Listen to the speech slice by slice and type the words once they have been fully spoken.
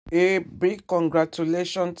A big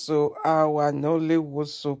congratulations to our Nollywood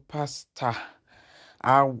superstar,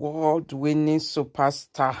 award-winning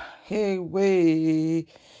superstar. Hey, way,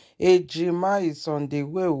 Ejima is on the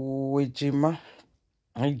way. Oh,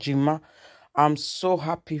 Ejima, I'm so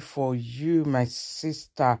happy for you, my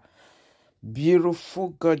sister. Beautiful,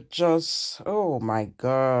 gorgeous. Oh my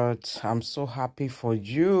God, I'm so happy for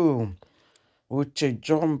you, Uche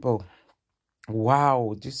Jumbo.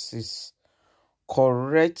 Wow, this is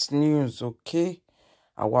correct news, okay?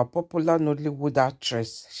 Our popular Nollywood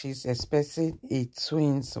actress, she's expecting a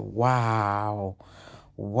twins. Wow.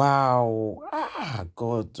 Wow. Ah,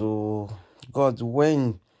 God, oh. God,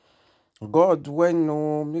 when,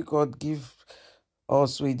 oh, may God give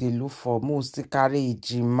us what they look for. Most carry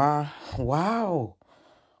Ejima. Wow.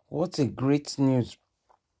 What a great news.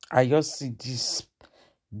 I just see this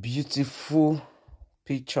beautiful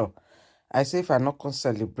picture. I say if I not can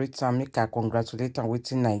celebrate and make I congratulate and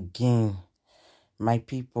waiting again. My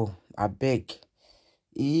people, I beg.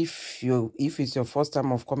 If it's your first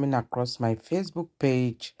time of coming across my Facebook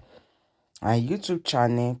page and YouTube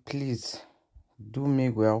channel, please do me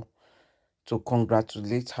well to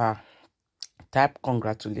congratulate her. Type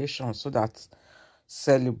congratulations so that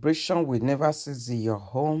celebration will never cease in your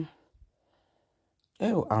home.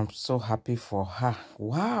 Oh, I'm so happy for her.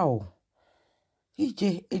 Wow.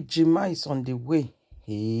 Ejima is on the way.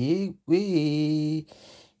 Hey, way.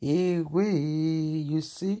 Hey, way. You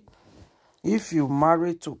see? If you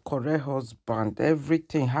marry to correct husband,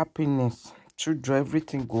 everything, happiness, children,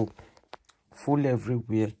 everything go full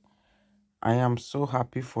everywhere. I am so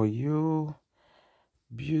happy for you.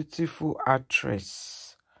 Beautiful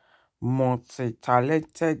actress,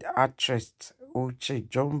 multi-talented actress, Uche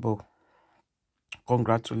Jumbo.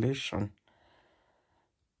 Congratulations.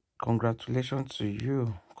 Congratulations to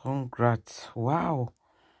you. Congrats. Wow.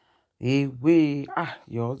 Hey, way.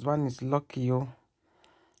 Your husband is lucky, yo.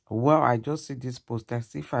 Well, I just see this post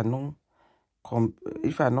as if I not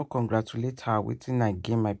congratulate her waiting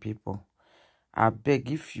again, my people. I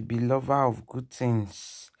beg, if you be lover of good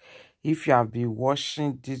things, if you have been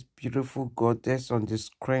watching this beautiful goddess on the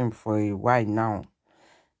screen for a while now,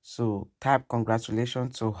 so type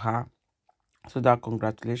congratulations to her so that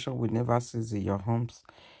congratulations will never cease in your homes.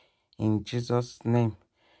 In Jesus' name.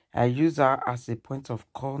 I use her as a point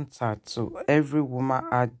of contact to every woman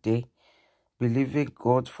out there believing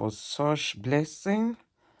God for such blessing,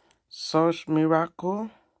 such miracle.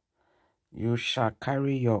 You shall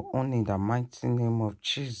carry your own in the mighty name of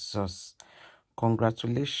Jesus.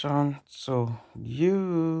 Congratulations to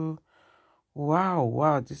you. Wow,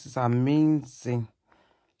 wow, this is amazing.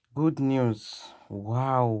 Good news.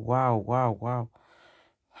 Wow, wow, wow,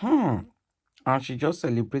 wow. And she just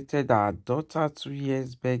celebrated her daughter 2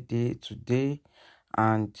 years birthday today.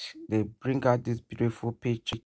 And they bring out this beautiful picture.